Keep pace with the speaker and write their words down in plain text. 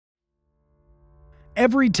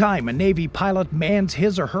Every time a Navy pilot mans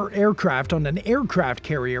his or her aircraft on an aircraft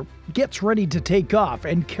carrier, gets ready to take off,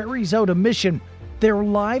 and carries out a mission, their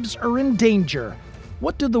lives are in danger.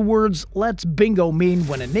 What do the words "let's bingo" mean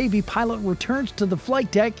when a Navy pilot returns to the flight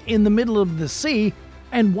deck in the middle of the sea,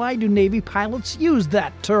 and why do Navy pilots use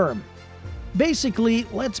that term? Basically,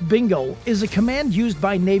 "let's bingo" is a command used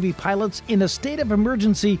by Navy pilots in a state of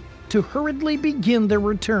emergency to hurriedly begin their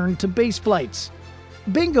return to base flights.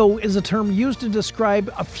 Bingo is a term used to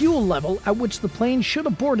describe a fuel level at which the plane should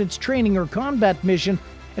abort its training or combat mission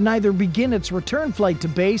and either begin its return flight to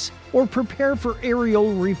base or prepare for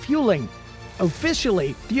aerial refueling.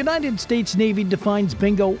 Officially, the United States Navy defines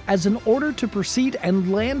bingo as an order to proceed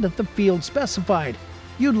and land at the field specified,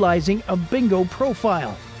 utilizing a bingo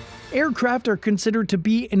profile. Aircraft are considered to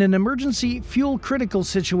be in an emergency fuel critical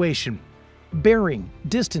situation. Bearing,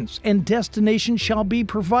 distance, and destination shall be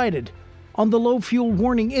provided. On the low fuel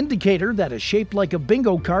warning indicator that is shaped like a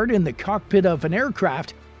bingo card in the cockpit of an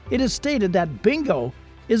aircraft, it is stated that bingo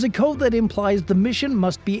is a code that implies the mission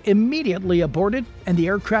must be immediately aborted and the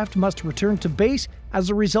aircraft must return to base as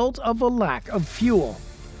a result of a lack of fuel.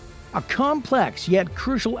 A complex yet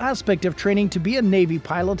crucial aspect of training to be a Navy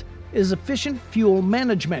pilot is efficient fuel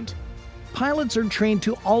management. Pilots are trained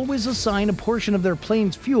to always assign a portion of their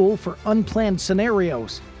plane's fuel for unplanned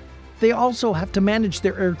scenarios. They also have to manage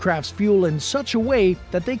their aircraft's fuel in such a way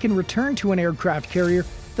that they can return to an aircraft carrier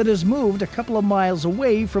that has moved a couple of miles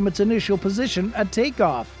away from its initial position at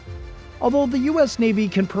takeoff. Although the U.S. Navy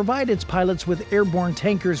can provide its pilots with airborne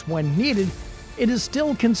tankers when needed, it is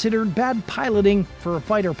still considered bad piloting for a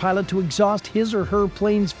fighter pilot to exhaust his or her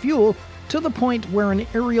plane's fuel to the point where an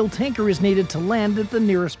aerial tanker is needed to land at the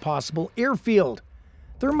nearest possible airfield.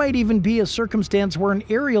 There might even be a circumstance where an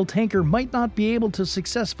aerial tanker might not be able to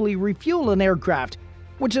successfully refuel an aircraft,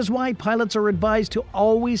 which is why pilots are advised to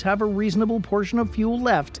always have a reasonable portion of fuel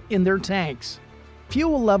left in their tanks.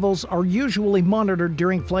 Fuel levels are usually monitored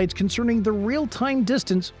during flights concerning the real-time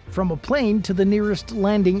distance from a plane to the nearest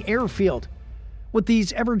landing airfield. With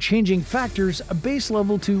these ever-changing factors, a base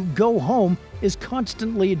level to go home is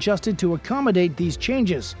constantly adjusted to accommodate these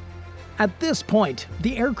changes. At this point,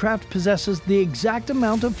 the aircraft possesses the exact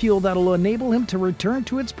amount of fuel that will enable him to return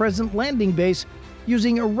to its present landing base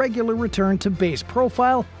using a regular return to base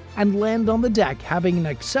profile and land on the deck having an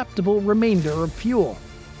acceptable remainder of fuel.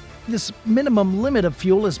 This minimum limit of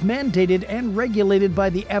fuel is mandated and regulated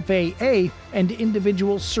by the FAA and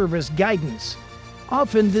individual service guidance.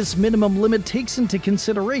 Often, this minimum limit takes into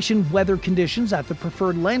consideration weather conditions at the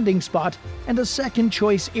preferred landing spot and a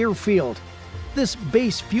second-choice airfield. This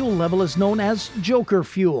base fuel level is known as joker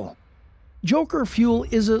fuel. Joker fuel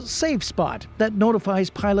is a safe spot that notifies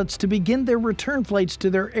pilots to begin their return flights to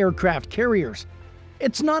their aircraft carriers.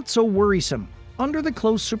 It's not so worrisome. Under the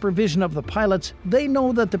close supervision of the pilots, they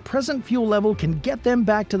know that the present fuel level can get them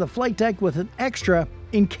back to the flight deck with an extra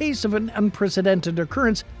in case of an unprecedented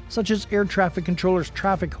occurrence such as air traffic controllers'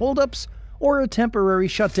 traffic holdups or a temporary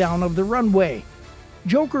shutdown of the runway.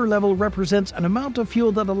 Joker level represents an amount of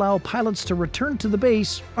fuel that allow pilots to return to the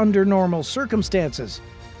base under normal circumstances.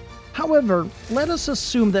 However, let us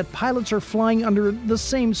assume that pilots are flying under the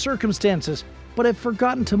same circumstances, but have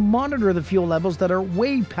forgotten to monitor the fuel levels that are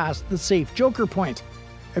way past the safe joker point.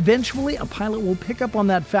 Eventually, a pilot will pick up on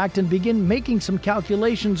that fact and begin making some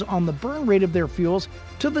calculations on the burn rate of their fuels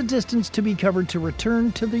to the distance to be covered to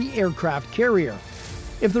return to the aircraft carrier.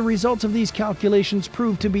 If the results of these calculations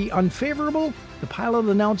prove to be unfavorable, the pilot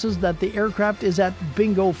announces that the aircraft is at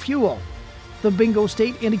bingo fuel. The bingo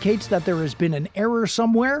state indicates that there has been an error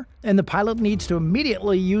somewhere, and the pilot needs to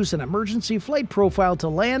immediately use an emergency flight profile to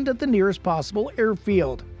land at the nearest possible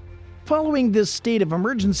airfield. Following this state of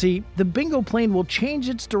emergency, the bingo plane will change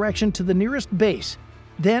its direction to the nearest base.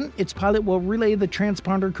 Then, its pilot will relay the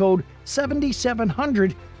transponder code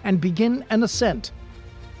 7700 and begin an ascent.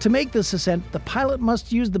 To make this ascent, the pilot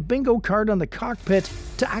must use the bingo card on the cockpit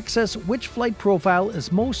to access which flight profile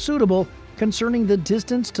is most suitable concerning the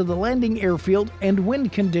distance to the landing airfield and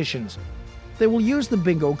wind conditions. They will use the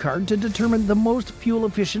bingo card to determine the most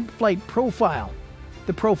fuel-efficient flight profile.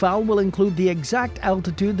 The profile will include the exact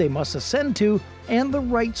altitude they must ascend to and the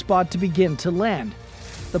right spot to begin to land.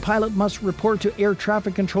 The pilot must report to air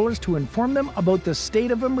traffic controllers to inform them about the state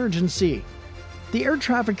of emergency. The air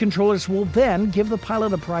traffic controllers will then give the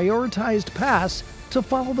pilot a prioritized pass to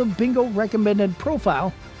follow the bingo recommended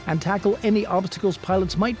profile and tackle any obstacles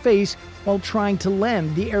pilots might face while trying to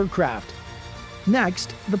land the aircraft.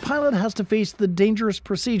 Next, the pilot has to face the dangerous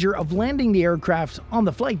procedure of landing the aircraft on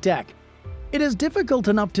the flight deck. It is difficult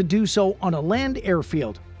enough to do so on a land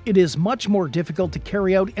airfield. It is much more difficult to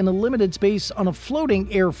carry out in a limited space on a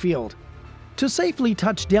floating airfield. To safely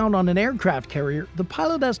touch down on an aircraft carrier, the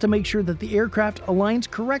pilot has to make sure that the aircraft aligns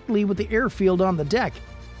correctly with the airfield on the deck,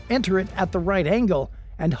 enter it at the right angle,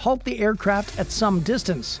 and halt the aircraft at some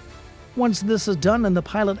distance. Once this is done and the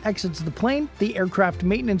pilot exits the plane, the aircraft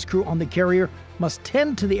maintenance crew on the carrier must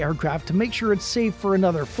tend to the aircraft to make sure it's safe for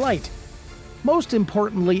another flight. Most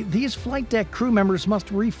importantly, these flight deck crew members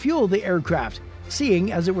must refuel the aircraft,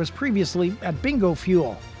 seeing as it was previously at bingo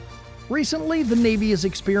fuel. Recently, the Navy is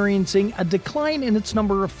experiencing a decline in its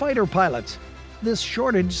number of fighter pilots. This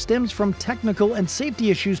shortage stems from technical and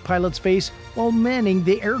safety issues pilots face while manning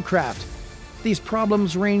the aircraft. These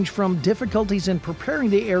problems range from difficulties in preparing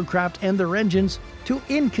the aircraft and their engines to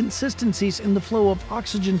inconsistencies in the flow of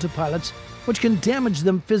oxygen to pilots, which can damage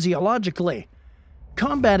them physiologically.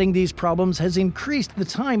 Combating these problems has increased the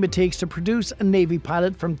time it takes to produce a Navy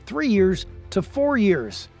pilot from 3 years to 4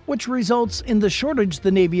 years, which results in the shortage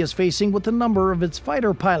the Navy is facing with the number of its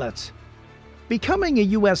fighter pilots. Becoming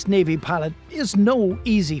a U.S. Navy pilot is no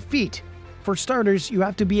easy feat. For starters, you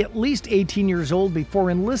have to be at least 18 years old before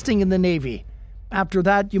enlisting in the Navy. After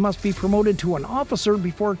that, you must be promoted to an officer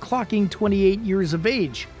before clocking 28 years of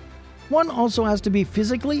age. One also has to be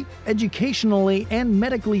physically, educationally, and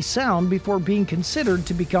medically sound before being considered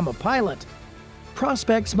to become a pilot.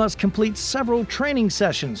 Prospects must complete several training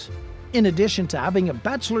sessions. In addition to having a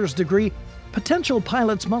bachelor's degree, potential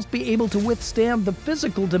pilots must be able to withstand the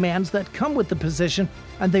physical demands that come with the position,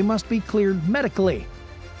 and they must be cleared medically.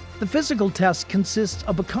 The physical test consists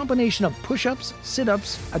of a combination of push-ups,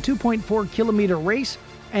 sit-ups, a 2.4-kilometer race,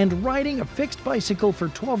 and riding a fixed bicycle for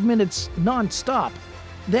 12 minutes non-stop.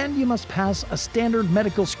 Then you must pass a standard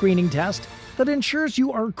medical screening test that ensures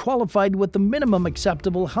you are qualified with the minimum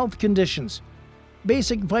acceptable health conditions.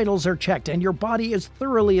 Basic vitals are checked and your body is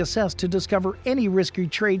thoroughly assessed to discover any risky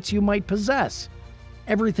traits you might possess.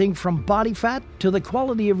 Everything from body fat to the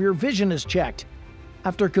quality of your vision is checked.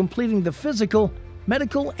 After completing the physical,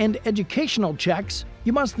 medical, and educational checks,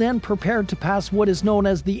 you must then prepare to pass what is known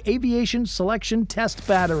as the Aviation Selection Test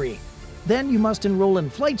Battery. Then you must enroll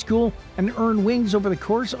in flight school and earn wings over the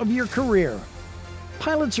course of your career.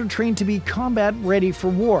 Pilots are trained to be combat ready for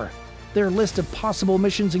war. Their list of possible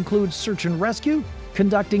missions includes search and rescue,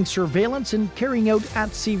 conducting surveillance, and carrying out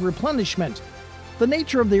at-sea replenishment. The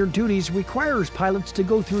nature of their duties requires pilots to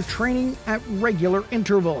go through training at regular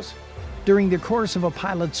intervals. During the course of a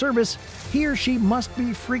pilot's service, he or she must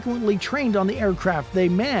be frequently trained on the aircraft they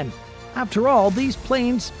man. After all, these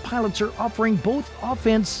planes, pilots are offering both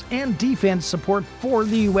offense and defense support for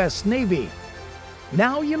the U.S. Navy.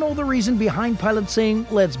 Now you know the reason behind pilots saying,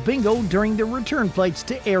 "Let's bingo" during their return flights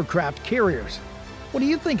to aircraft carriers. What do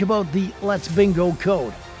you think about the "Let's bingo"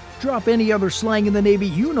 code? Drop any other slang in the Navy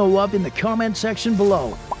you know of in the comment section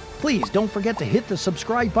below. Please don't forget to hit the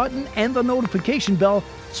subscribe button and the notification bell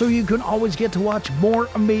so you can always get to watch more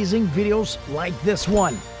amazing videos like this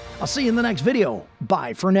one. I'll see you in the next video.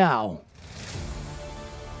 Bye for now.